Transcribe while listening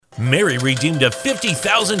Mary redeemed a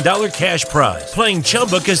 $50,000 cash prize playing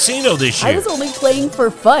Chumba Casino this year. I was only playing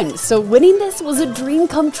for fun, so winning this was a dream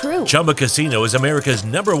come true. Chumba Casino is America's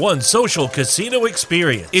 #1 social casino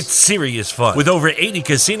experience. It's serious fun. With over 80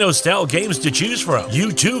 casino-style games to choose from,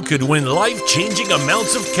 you too could win life-changing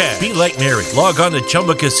amounts of cash. Be like Mary. Log on to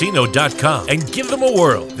ChumbaCasino.com and give them a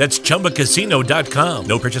whirl. That's ChumbaCasino.com.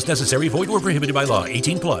 No purchase necessary. Void where prohibited by law.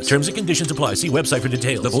 18 plus. Terms and conditions apply. See website for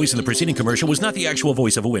details. The voice in the preceding commercial was not the actual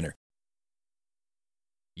voice of a winner.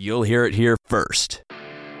 You'll hear it here first.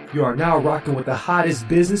 You are now rocking with the hottest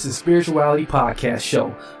business and spirituality podcast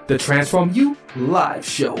show, the Transform You Live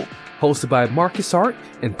Show, hosted by Marcus Hart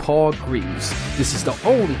and Paul Greaves. This is the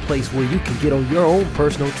only place where you can get on your own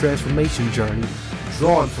personal transformation journey,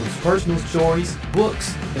 drawn from personal stories,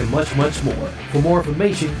 books, and much, much more. For more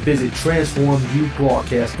information, visit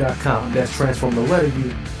TransformUBroadcast.com. That's transform the letter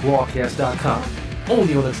U, broadcast.com.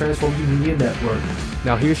 Only on the Transform You Media Network.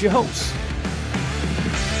 Now here's your host.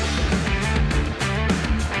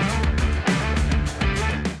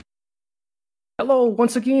 Hello,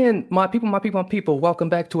 once again, my people. Welcome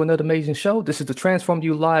back to another amazing show. This is the Transform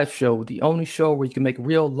You Live Show, the only show where you can make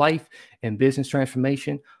real life and business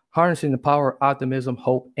transformation, harnessing the power of optimism,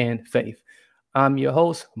 hope, and faith. I'm your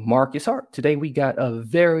host, Marcus Hart. Today, we got a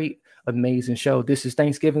very amazing show. This is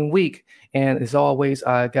Thanksgiving week, and as always,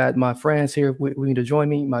 I got my friends here with me to join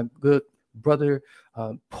me. My good brother,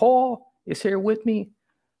 Paul, is here with me.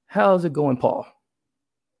 How's it going, Paul?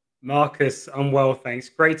 Marcus, I'm well, thanks.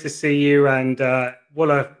 Great to see you, and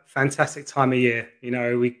what a fantastic time of year. You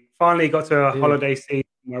know, we finally got to a holiday season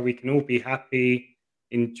where we can all be happy,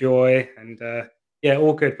 enjoy, and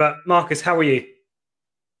all good. But Marcus, how are you?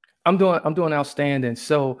 I'm doing outstanding.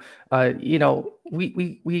 So, we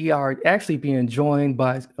are actually being joined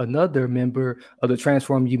by another member of the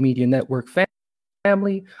Transform You Media Network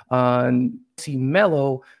family. Nancy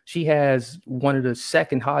Mello, she has one of the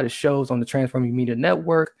second hottest shows on the Transform You Media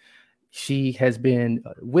Network. She has been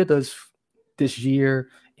with us this year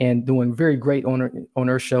and doing very great on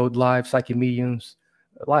her show, Live Psychic Readings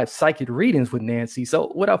with Nancy.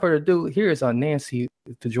 So without further ado, here is Nancy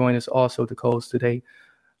to join us also to co-host today.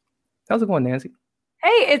 How's it going, Nancy? Hey,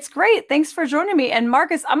 it's great. Thanks for joining me. And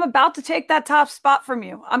Marcus, I'm about to take that top spot from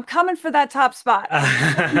you. I'm coming for that top spot.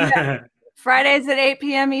 Fridays at 8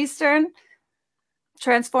 p.m. Eastern,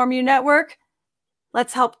 Transform You Network.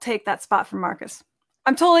 Let's help take that spot from Marcus.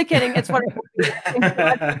 I'm totally kidding. It's wonderful.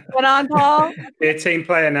 Went on, Paul. Be a team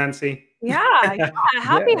player, Nancy. Yeah.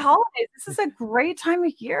 Happy holidays. This is a great time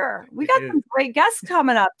of year. We got some great guests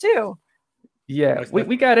coming up too. Yeah,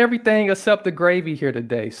 we got everything except the gravy here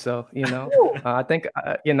today. So, I think,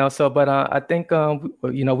 I think,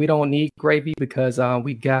 we don't need gravy because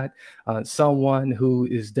we got someone who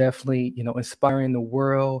is definitely, inspiring the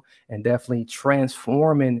world and definitely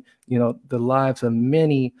transforming, the lives of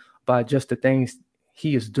many by just the things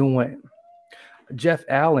he is doing. Jeff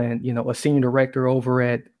Allen, a senior director over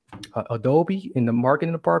at Adobe in the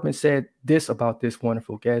marketing department, said this about this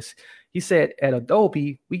wonderful guest. He said, at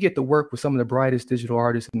Adobe, we get to work with some of the brightest digital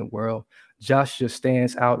artists in the world. Josh just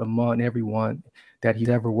stands out among everyone that he's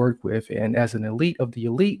ever worked with. And as an elite of the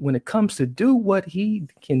elite, when it comes to do what he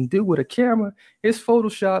can do with a camera, his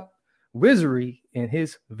Photoshop wizardry and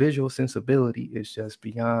his visual sensibility is just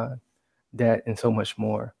beyond that and so much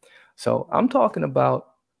more. So I'm talking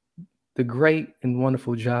about the great and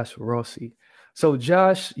wonderful Josh Rossi. So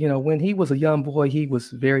Josh, when he was a young boy, he was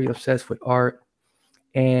very obsessed with art,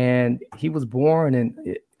 and he was born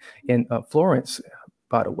in Florence,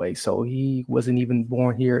 by the way. So he wasn't even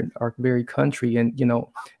born here in our very country, and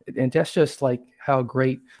and that's just like how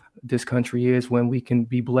great this country is when we can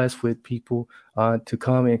be blessed with people to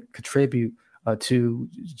come and contribute to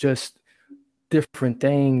just different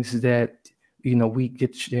things that we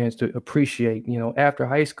get a chance to appreciate. After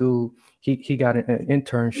high school, he got an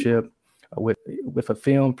internship with a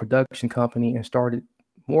film production company and started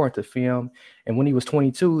more into film. And when he was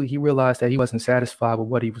 22, he realized that he wasn't satisfied with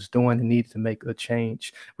what he was doing and needed to make a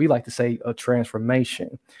change. We like to say a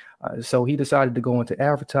transformation. So he decided to go into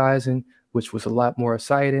advertising, which was a lot more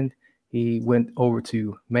exciting. He went over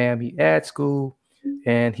to Miami Ad School,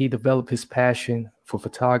 and he developed his passion for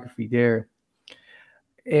photography there.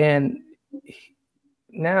 And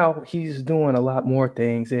now he's doing a lot more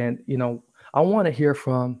things. And, I want to hear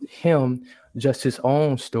from him, just his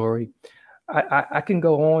own story. I can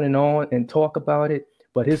go on and talk about it,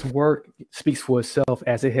 but his work speaks for itself,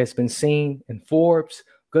 as it has been seen in Forbes,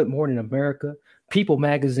 Good Morning America, People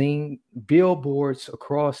Magazine, billboards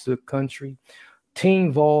across the country,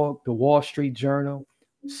 Teen Vogue, the Wall Street Journal,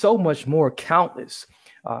 so much more, countless,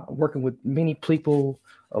 working with many people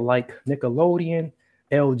like Nickelodeon,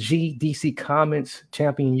 LG, DC Comics,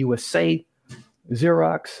 Champion USA,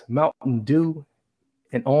 Xerox, Mountain Dew,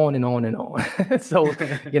 and on and on and on. So,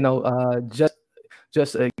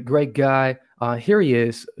 just a great guy. Here he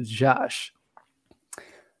is, Josh.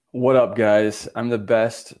 What up, guys? I'm the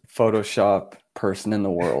best Photoshop person in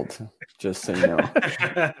the world, just so you know.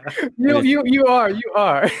 You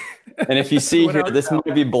are. And if you see here, this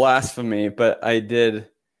might be blasphemy, but I did.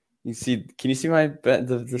 You see? Can you see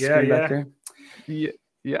the screen back here?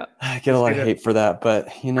 Yeah. I get a lot of hate for that, but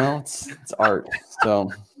it's art,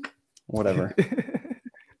 so whatever.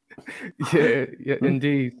 Yeah,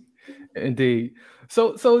 indeed.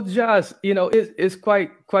 So Josh, it's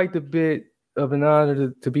quite a bit of an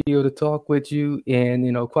honor to be able to talk with you,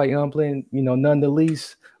 and quite humbling, none the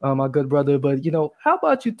least, my good brother. But how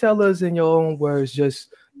about you tell us in your own words,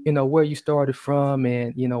 just where you started from,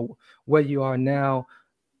 and where you are now,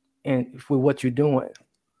 and for what you're doing.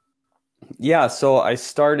 Yeah, so I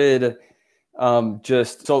started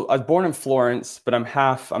so I was born in Florence, but I'm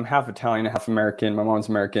half Italian, half American. My mom's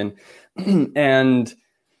American. And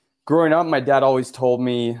growing up, my dad always told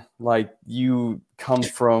me, like, you come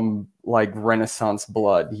from like Renaissance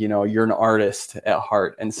blood, you're an artist at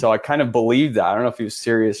heart. And so I kind of believed that. I don't know if he was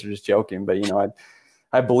serious or just joking, but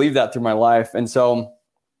I believed that through my life. And so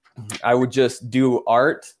I would just do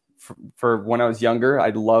art for when I was younger. I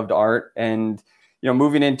loved art, and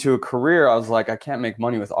moving into a career, I was like, I can't make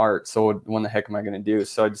money with art. So what the heck am I going to do?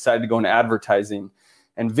 So I decided to go into advertising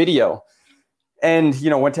and video, and,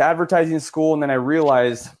 went to advertising school. And then I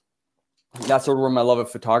realized that's sort of where my love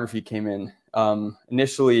of photography came in.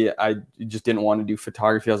 Initially, I just didn't want to do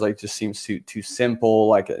photography. I was like, it just seems too simple.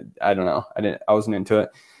 Like, I don't know. I wasn't into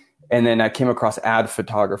it. And then I came across ad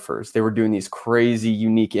photographers. They were doing these crazy,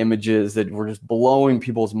 unique images that were just blowing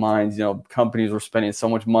people's minds. Companies were spending so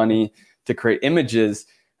much money to create images.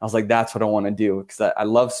 I was like, that's what I want to do, because I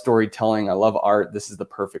love storytelling. I love art. This is the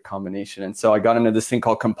perfect combination. And so I got into this thing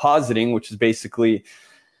called compositing, which is basically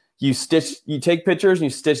you take pictures and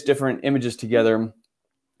you stitch different images together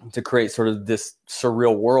to create sort of this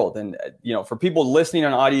surreal world. And, for people listening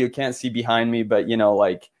on audio, you can't see behind me, but,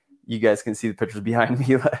 like, you guys can see the pictures behind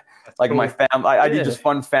me. Like, cool. My family, I do just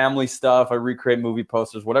fun family stuff. I recreate movie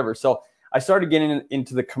posters, whatever. So I started getting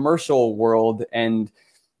into the commercial world and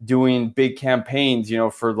doing big campaigns,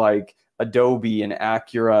 for like Adobe and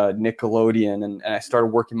Acura, Nickelodeon. And I started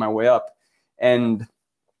working my way up. And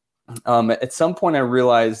at some point I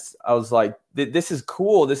realized, I was like, this is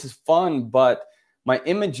cool. This is fun, but my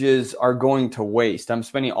images are going to waste. I'm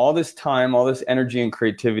spending all this time, all this energy and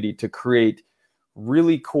creativity to create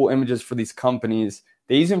really cool images for these companies.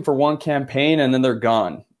 They use them for one campaign and then they're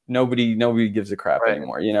gone. Nobody gives a crap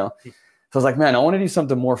anymore, So I was like, man, I want to do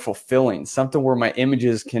something more fulfilling, something where my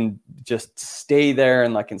images can just stay there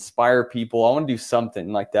and like inspire people. I want to do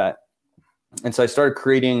something like that. And so I started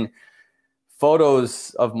creating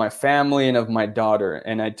photos of my family and of my daughter.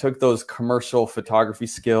 And I took those commercial photography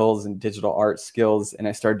skills and digital art skills, and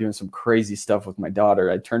I started doing some crazy stuff with my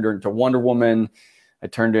daughter. I turned her into Wonder Woman. I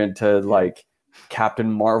turned her into like Captain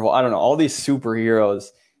Marvel. I don't know, all these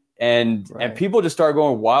superheroes. And people just started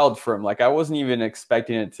going wild for him. Like, I wasn't even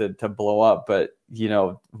expecting it to blow up. But,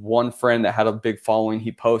 one friend that had a big following,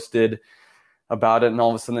 he posted about it. And all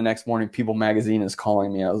of a sudden the next morning, People Magazine is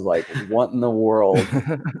calling me. I was like, what in the world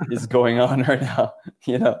is going on right now?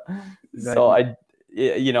 So I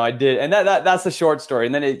did. And that's the short story.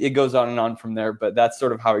 And then it goes on and on from there. But that's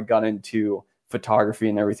sort of how I got into photography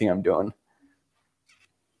and everything I'm doing.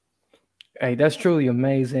 Hey, that's truly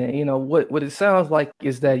amazing. What it sounds like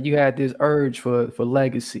is that you had this urge for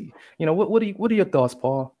legacy. What are your thoughts,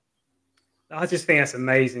 Paul? I just think that's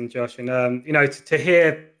amazing, Josh. And to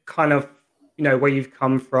hear kind of where you've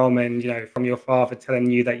come from, and from your father telling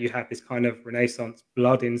you that you have this kind of Renaissance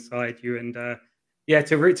blood inside you, and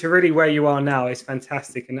to really where you are now is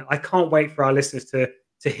fantastic. And I can't wait for our listeners to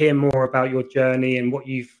hear more about your journey and what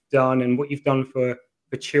you've done and what you've done for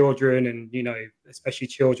children, and especially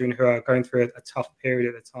children who are going through a tough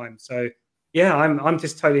period at the time. So I'm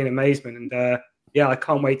just totally in amazement, and I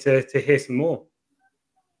can't wait to hear some more.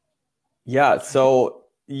 Yeah, so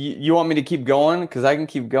you want me to keep going? Because I can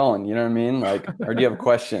keep going, you know what I mean? Like, or do you have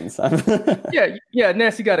questions? yeah,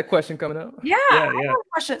 Nancy got a question coming up. I have a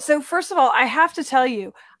question. So first of all, I have to tell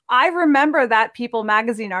you, I remember that People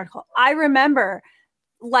Magazine article. I remember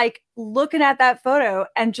like looking at that photo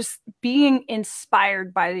and just being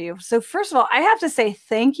inspired by you. So first of all, I have to say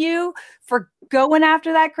thank you for going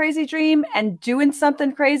after that crazy dream and doing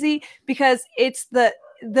something crazy, because it's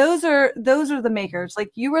those are the makers.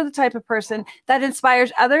 Like, you are the type of person that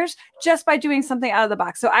inspires others just by doing something out of the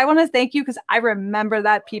box. So I want to thank you, because I remember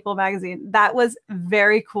that People magazine. That was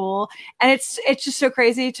very cool. And it's just so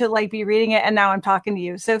crazy to like be reading it, and now I'm talking to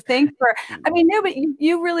you. So thanks for, I mean, no, but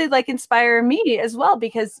you really like inspire me as well,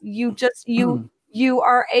 because you just, you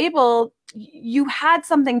are able, you had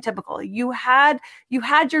something typical. You had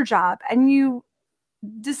your job, and you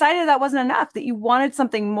decided that wasn't enough, that you wanted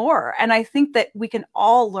something more. And I think that we can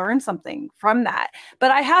all learn something from that. But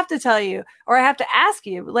I have to tell you, or I have to ask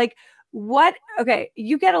you, like, okay,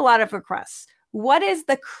 you get a lot of requests. What is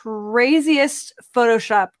the craziest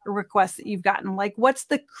Photoshop request that you've gotten? Like, what's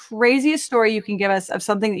the craziest story you can give us of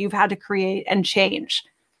something that you've had to create and change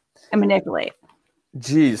and manipulate?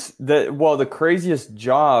 Geez, the craziest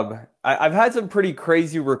job. I've had some pretty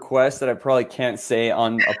crazy requests that I probably can't say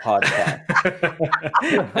on a podcast.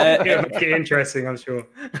 It'll be interesting, I'm sure.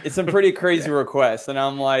 It's some pretty crazy requests, and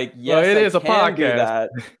I'm like, yes, well, it is a podcast. Do that.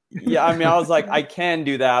 Yeah, I mean, I was like, I can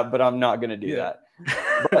do that, but I'm not going to do that.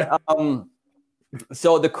 But,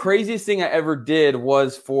 so the craziest thing I ever did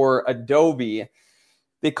was for Adobe.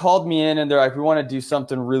 They called me in, and they're like, we want to do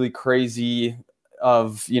something really crazy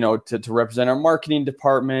to represent our marketing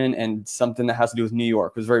department, and something that has to do with New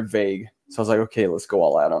York. It was very vague. So I was like, okay, let's go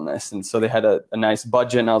all out on this. And so they had a nice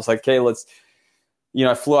budget, and I was like, okay,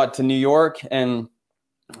 I flew out to New York and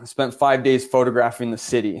spent 5 days photographing the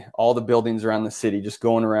city, all the buildings around the city, just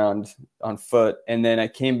going around on foot. And then I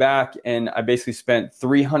came back, and I basically spent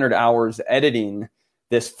 300 hours editing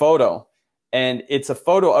this photo. And it's a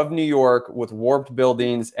photo of New York with warped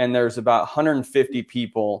buildings, and there's about 150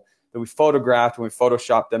 people that we photographed and we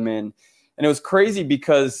photoshopped them in. And it was crazy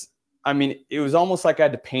because, I mean, it was almost like I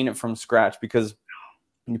had to paint it from scratch, because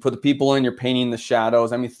when you put the people in, you're painting the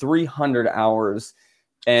shadows. I mean, 300 hours.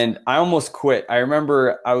 And I almost quit. I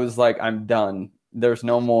remember I was like, I'm done. There's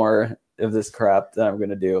no more of this crap that I'm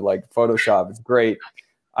going to do. Like, Photoshop, it's great.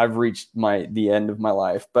 I've reached the end of my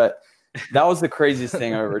life. But that was the craziest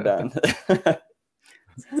thing I've ever done.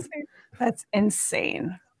 That's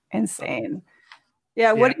insane. Insane.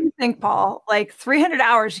 Yeah. What do you think, Paul? Like, 300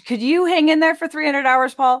 hours. Could you hang in there for 300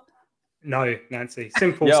 hours, Paul? No, Nancy.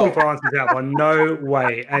 Simple answer to that one. No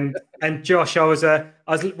way. And Josh, I was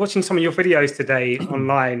watching some of your videos today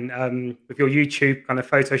online with your YouTube kind of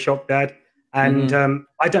Photoshop dad. And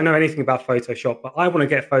I don't know anything about Photoshop, but I want to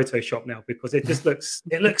get Photoshop now, because it just looks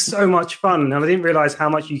so much fun. And I didn't realize how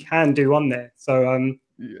much you can do on there. So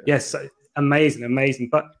yes, amazing.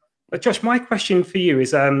 But Josh, my question for you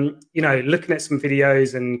is, looking at some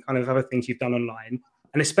videos and kind of other things you've done online,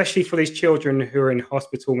 and especially for these children who are in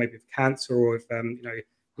hospital, maybe with cancer or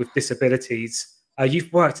with disabilities,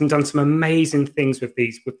 you've worked and done some amazing things with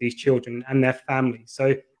these children and their families.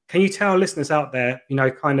 So can you tell listeners out there,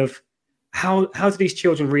 kind of how do these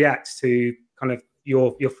children react to kind of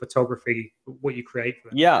your photography, what you create for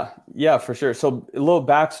them? Yeah, for sure. So a little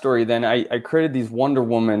backstory then. I created these Wonder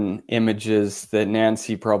Woman images that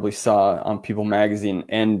Nancy probably saw on People magazine,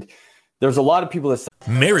 and there's a lot of people that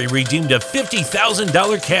Mary redeemed a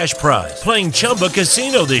 $50,000 cash prize playing Chumba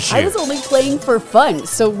Casino this year. I was only playing for fun,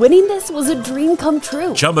 so winning this was a dream come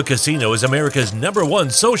true. Chumba Casino is America's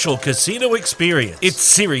 #1 social casino experience. It's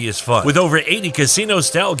serious fun. With over 80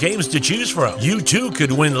 casino-style games to choose from, you too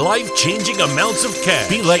could win life-changing amounts of cash.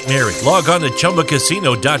 Be like Mary. Log on to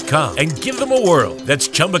ChumbaCasino.com and give them a whirl. That's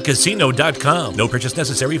ChumbaCasino.com. No purchase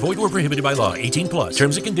necessary. Void or prohibited by law. 18+.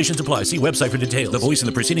 Terms and conditions apply. See website for details. The voice in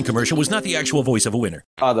the preceding commercial was not the actual voice of a winner.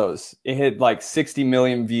 Those. It hit like 60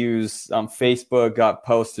 million views on Facebook, got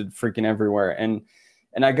posted freaking everywhere. And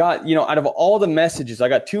I got, out of all the messages, I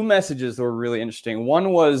got 2 messages that were really interesting.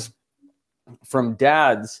 One was from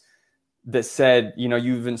dads that said,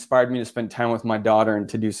 you've inspired me to spend time with my daughter and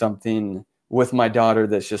to do something with my daughter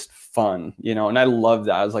that's just fun, and I love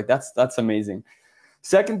that. I was like, that's amazing.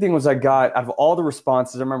 Second thing was, I got, out of all the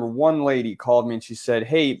responses, I remember one lady called me and she said,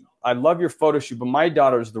 hey, I love your photo shoot, but my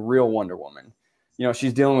daughter's the real Wonder Woman.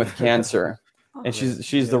 She's dealing with cancer, and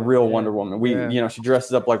she's the real Wonder Woman. She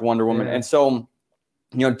dresses up like Wonder Woman. And so,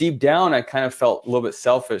 deep down, I kind of felt a little bit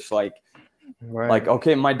selfish, like,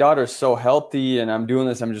 okay, my daughter's so healthy and I'm doing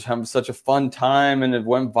this. I'm just having such a fun time, and it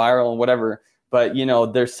went viral and whatever. But,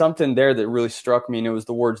 there's something there that really struck me, and it was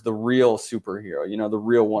the words, the real superhero, the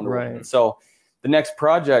real Wonder Woman. So the next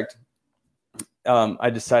project,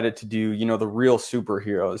 I decided to do, the real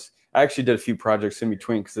superheroes. I actually did a few projects in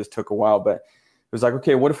between because this took a while, but it was like,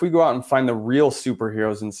 okay, what if we go out and find the real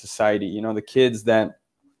superheroes in society? The kids that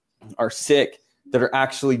are sick, that are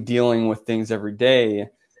actually dealing with things every day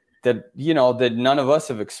that, that none of us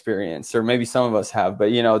have experienced, or maybe some of us have, but,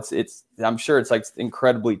 it's I'm sure it's like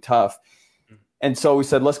incredibly tough. And so we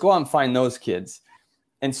said, let's go out and find those kids.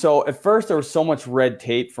 And so at first there was so much red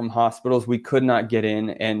tape from hospitals, we could not get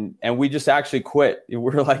in, and we just actually quit. We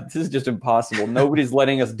were like, this is just impossible. Nobody's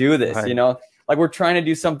letting us do this, you know, like we're trying to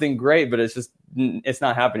do something great, but it's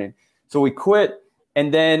not happening. So we quit.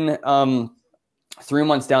 And then 3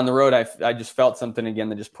 months down the road, I just felt something again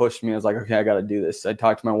that just pushed me. I was like, okay, I got to do this. I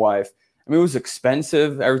talked to my wife. I mean, it was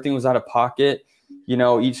expensive. Everything was out of pocket. You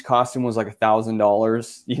know, each costume was like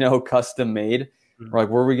 $1,000, you know, custom made. We're like,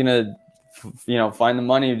 where are we going to, you know, find the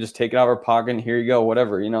money, just take it out of our pocket and here you go,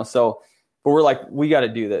 whatever, you know? So, but we're like, we got to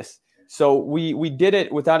do this. So we did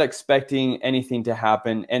it without expecting anything to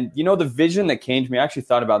happen. And, you know, the vision that came to me, I actually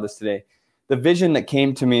thought about this today. The vision that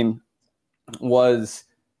came to me was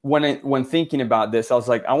when thinking about this, I was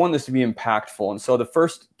like, I want this to be impactful. And so the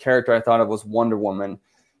first character I thought of was Wonder Woman.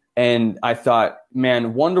 And I thought,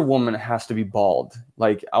 man, Wonder Woman has to be bald.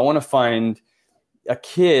 Like, I want to find a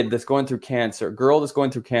kid that's going through cancer, a girl that's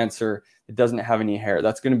going through cancer that doesn't have any hair.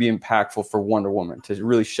 That's going to be impactful for Wonder Woman to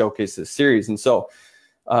really showcase this series. And so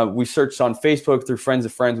we searched on Facebook through friends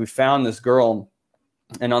of friends. We found this girl.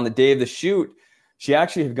 And on the day of the shoot, she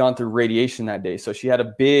actually had gone through radiation that day. So she had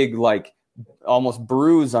a big, like, almost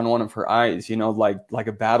bruise on one of her eyes, you know, like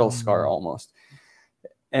a battle scar almost.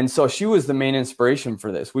 And so she was the main inspiration for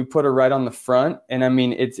this. We put her right on the front. And I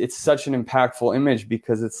mean, it's such an impactful image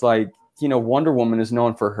because it's like, you know, Wonder Woman is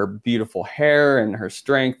known for her beautiful hair and her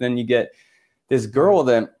strength. Then you get this girl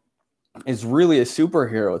that is really a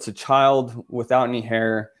superhero. It's a child without any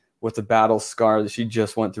hair with a battle scar that she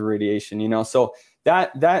just went through radiation, you know? So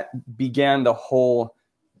that began the whole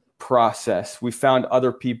process. We found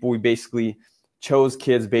other people. We basically chose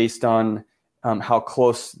kids based on how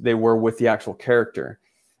close they were with the actual character.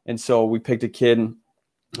 And so we picked a kid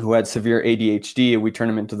who had severe ADHD and we turned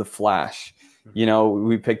him into the Flash. You know,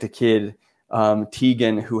 we picked a kid,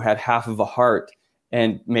 Tegan, who had half of a heart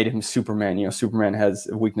and made him Superman. You know, Superman has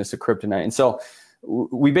a weakness to kryptonite. And so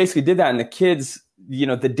we basically did that. And the kids, you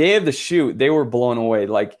know, the day of the shoot, they were blown away.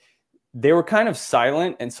 Like, they were kind of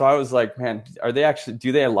silent. And so I was like, man,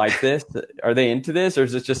 do they like this? Are they into this? Or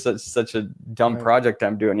is this just such a dumb project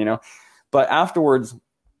I'm doing, you know? But afterwards,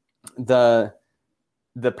 the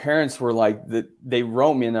parents were like, they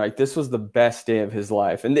wrote me and they're like, this was the best day of his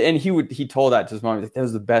life. And he told that to his mom, like, that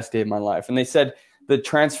was the best day of my life. And they said the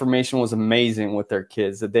transformation was amazing with their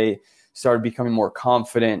kids, that they started becoming more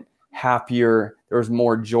confident, happier. There was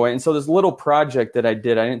more joy. And so this little project that I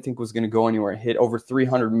didn't think was going to go anywhere, hit over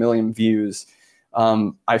 300 million views.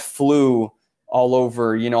 I flew all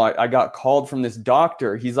over, you know, I got called from this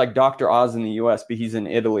doctor. He's like Dr. Oz in the US, but he's in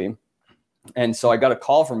Italy. And so I got a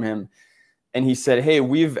call from him. And he said, hey,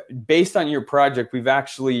 based on your project, we've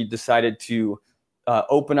actually decided to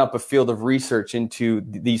open up a field of research into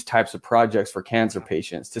these types of projects for cancer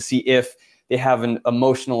patients to see if they have an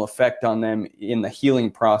emotional effect on them in the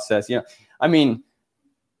healing process. You know, I mean,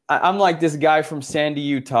 I'm like this guy from Sandy,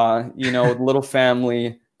 Utah, you know, with a little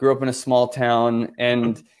family, grew up in a small town.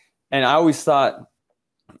 And I always thought,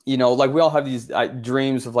 you know, like we all have these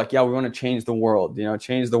dreams of like, yeah, we want to change the world, you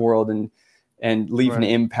know, and leave an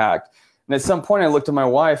impact. And at some point I looked at my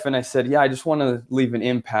wife and I said, yeah, I just want to leave an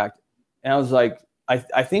impact. And I was like,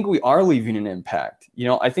 I think we are leaving an impact. You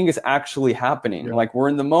know, I think it's actually happening. Yeah. Like, we're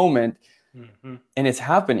in the moment and it's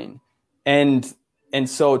happening. And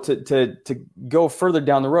so to go further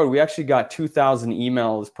down the road, we actually got 2,000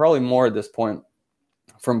 emails, probably more at this point,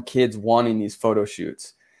 from kids wanting these photo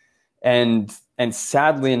shoots. And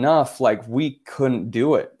sadly enough, like, we couldn't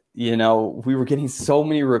do it. You know, we were getting so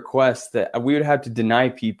many requests that we would have to deny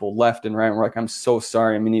people left and right. We're like, I'm so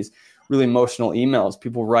sorry. I mean, these really emotional emails,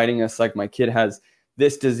 people writing us like, my kid has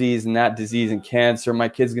this disease and that disease and cancer. My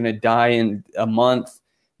kid's going to die in a month,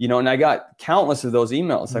 you know, and I got countless of those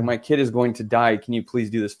emails. Like, my kid is going to die. Can you please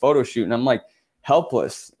do this photo shoot? And I'm like,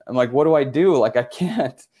 helpless. I'm like, what do I do? Like, I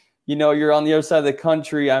can't, you know, you're on the other side of the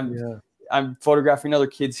country. I'm photographing other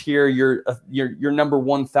kids here. You're number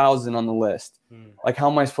 1,000 on the list. Like, how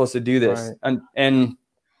am I supposed to do this? Right. And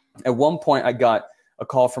at one point I got a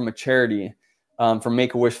call from a charity, from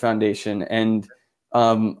Make-A-Wish Foundation. And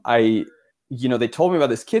they told me about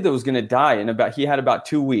this kid that was going to die he had about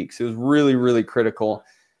 2 weeks. It was really, really critical.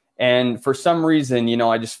 And for some reason, you know,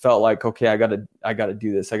 I just felt like, okay, I gotta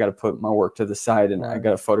do this. I got to put my work to the side and I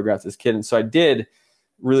got to photograph this kid. And so I did,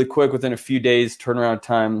 really quick, within a few days, turnaround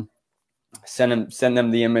time, send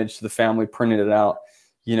them the image to the family, printed it out,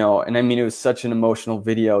 you know. And I mean, it was such an emotional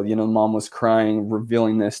video. You know, mom was crying,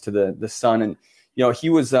 revealing this to the son. And, you know, he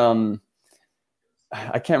was, I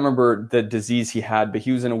can't remember the disease he had, but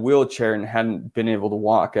he was in a wheelchair and hadn't been able to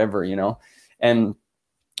walk ever, you know. And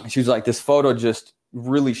she was like, this photo just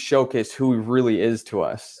really showcased who he really is to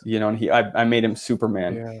us, you know, and I made him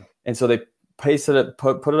Superman. Yeah. And so they pasted it,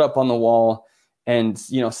 put it up on the wall. And,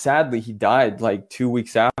 you know, sadly he died like 2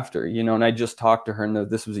 weeks after, you know, and I just talked to her, and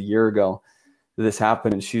this was a year ago that this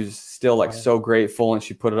happened, and she was still like so grateful, and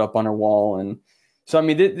she put it up on her wall. And so, I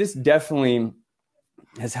mean, this definitely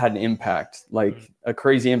has had an impact, like a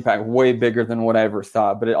crazy impact, way bigger than what I ever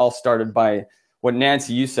thought. But it all started by what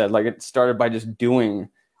Nancy, you said, like it started by just doing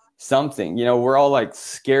something. You know, we're all like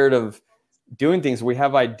scared of doing things. We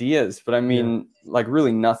have ideas, but I mean, like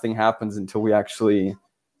really nothing happens until we actually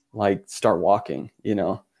like start walking, you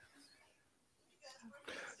know?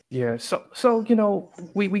 Yeah. So, you know,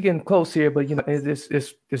 we getting close here, but, you know, it's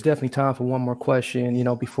definitely time for one more question, you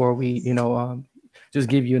know, before we, you know, just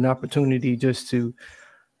give you an opportunity just to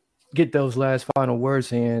get those last final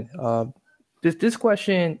words in. This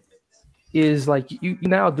question is like, you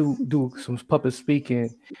now do some public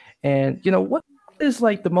speaking, and, you know, what is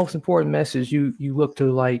like the most important message you look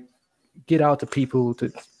to like get out to people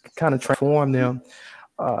to kind of transform them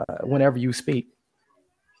whenever you speak?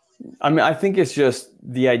 I mean, I think it's just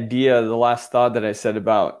the idea, the last thought that I said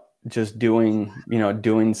about just doing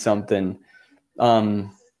something.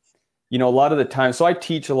 You know, a lot of the time, so I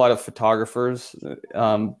teach a lot of photographers,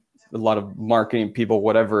 a lot of marketing people,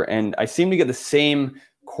 whatever, and I seem to get the same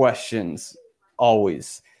questions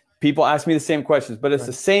always. People ask me the same questions, but it's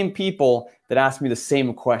the same people that ask me the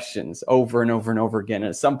same questions over and over and over again. And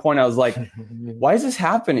at some point I was like, why is this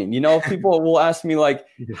happening? You know, people will ask me like,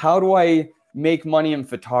 how do I make money in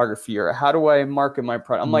photography, or how do I market my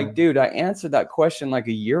product? I'm like, dude, I answered that question like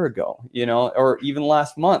a year ago, you know, or even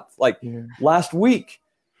last month, like last week,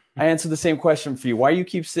 I answered the same question for you. Why do you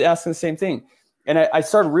keep asking the same thing? And I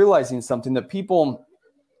started realizing something, that people,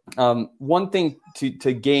 one thing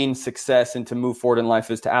to gain success and to move forward in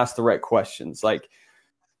life is to ask the right questions. Like,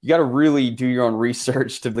 you got to really do your own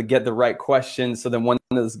research to get the right questions. So then when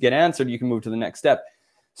those get answered, you can move to the next step.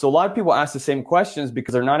 So a lot of people ask the same questions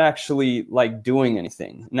because they're not actually like doing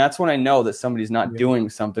anything. And that's when I know that somebody's not doing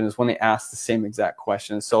something, is when they ask the same exact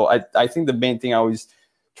questions. So I think the main thing I always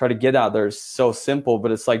try to get out there is so simple,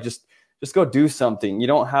 but it's like, just go do something. You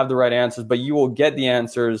don't have the right answers, but you will get the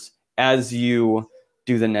answers as you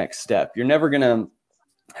do the next step. You're never going to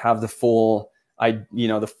have the full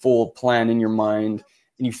plan in your mind.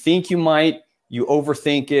 And you think you might, you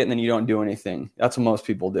overthink it, and then you don't do anything. That's what most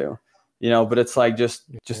people do, you know, but it's like, just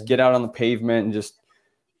get out on the pavement and just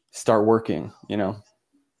start working, you know?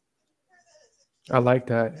 I like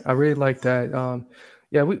that. I really like that.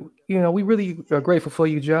 Yeah, we really are grateful for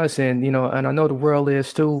you, Josh. And, you know, and I know the world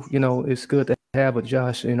is too. You know, it's good to have a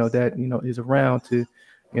Josh, you know, that, you know, is around to,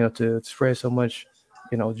 you know, to spread so much,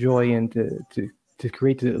 you know, joy, and to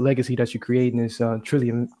create the legacy that you're creating is truly,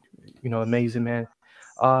 you know, amazing, man.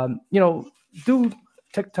 You know, do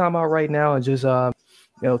take the time out right now and just, you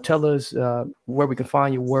know, tell us where we can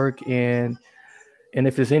find your work, and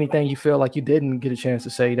if there's anything you feel like you didn't get a chance to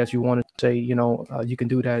say that you wanted to say, you know, you can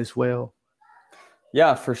do that as well.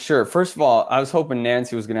 Yeah, for sure. First of all, I was hoping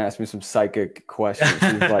Nancy was going to ask me some psychic questions.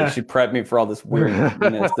 She prepped me for all this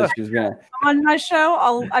weirdness that she was going to. On my show,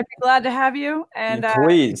 I'd be glad to have you. And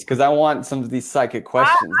please, because I want some of these psychic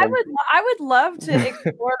questions. I would love to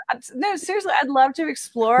explore. No, seriously, I'd love to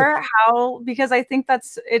explore how, because I think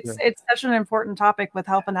it's such an important topic with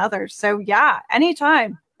helping others. So yeah,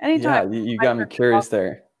 anytime. Yeah, you got me curious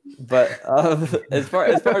there. But as far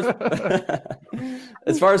as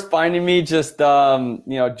finding me, just you know,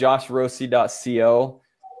 joshrossi.co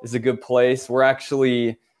is a good place. We're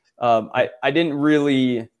actually I didn't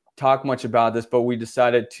really talk much about this, but we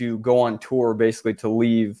decided to go on tour, basically to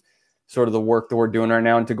leave sort of the work that we're doing right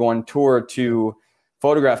now and to go on tour to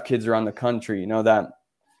photograph kids around the country. You know, that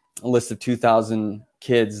list of 2,000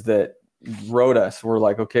 kids that wrote us, we're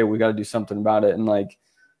like, okay, we got to do something about it, and like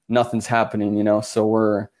nothing's happening, you know, so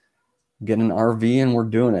we're getting an RV and we're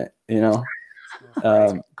doing it, you know,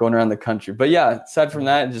 going around the country. But yeah, aside from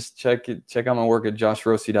that, just check out my work at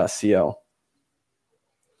joshrossi.co.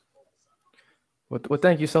 Well,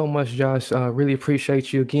 thank you so much, Josh. Really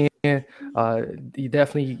appreciate you again. You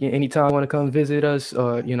definitely, anytime you want to come visit us,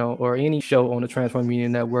 you know, or any show on the Transform Media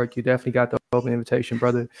Network, you definitely got the open invitation,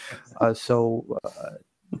 brother.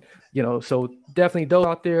 You know, so definitely those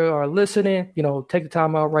out there are listening, you know, take the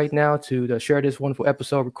time out right now to share this wonderful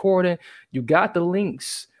episode recording. You got the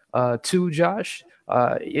links to Josh.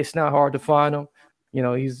 It's not hard to find him. You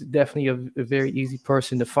know, he's definitely a very easy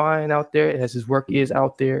person to find out there, as his work is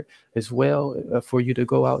out there as well for you to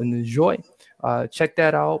go out and enjoy. Check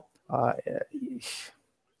that out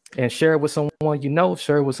and share it with someone you know,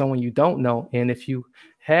 share it with someone you don't know. And if you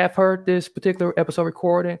have heard this particular episode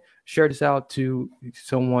recording, share this out to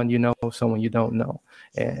someone you know, someone you don't know,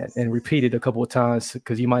 and repeat it a couple of times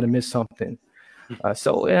because you might have missed something.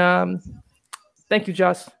 Thank you,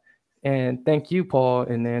 Josh, and thank you, Paul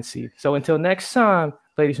and Nancy. So until next time,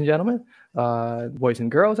 ladies and gentlemen, boys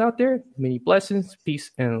and girls out there, many blessings,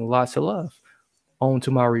 peace, and lots of love. On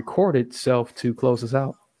to my recorded self to close us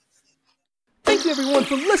out. Thank you, everyone,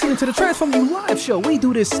 for listening to the Transform You Live show. We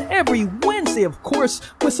do this every Wednesday, of course,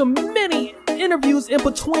 with some many interviews in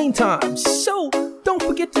between times. So don't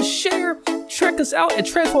forget to share. Check us out at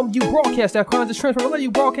transformubroadcast.com. Just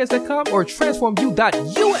transformubroadcast.com or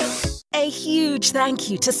transformu.us. A huge thank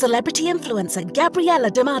you to celebrity influencer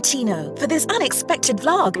Gabriella DiMartino for this unexpected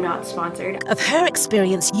vlog, not sponsored, of her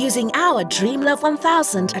experience using our Dream Love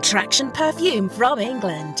 1000 attraction perfume from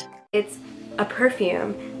England. It's a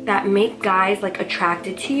perfume that make guys like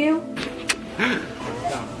attracted to you.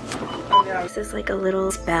 This is like a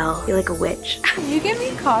little spell. You're like a witch. You give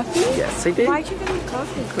me coffee? Yes, I did. Why'd you give me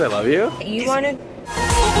coffee? Because I love you. You wanted...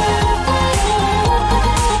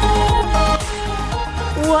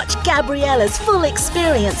 Watch Gabriella's full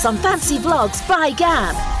experience on Fancy Vlogs by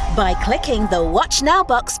Gab by clicking the Watch Now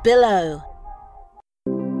box below.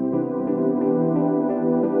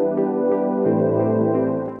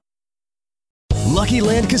 Lucky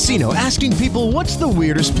Land Casino, asking people, what's the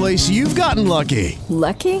weirdest place you've gotten lucky?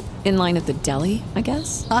 Lucky? In line at the deli, I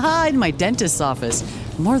guess? Aha, in my dentist's office.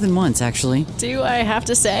 More than once, actually. Do I have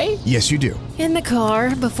to say? Yes, you do. In the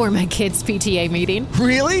car before my kids' PTA meeting.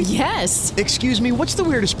 Really? Yes. Excuse me, what's the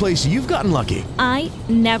weirdest place you've gotten lucky? I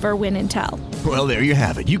never win and tell. Well, there you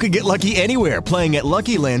have it. You can get lucky anywhere, playing at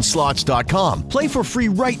LuckyLandSlots.com. Play for free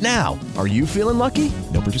right now. Are you feeling lucky?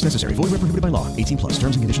 No purchase necessary. Void where prohibited by law. 18+.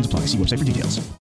 Terms and conditions apply. See website for details.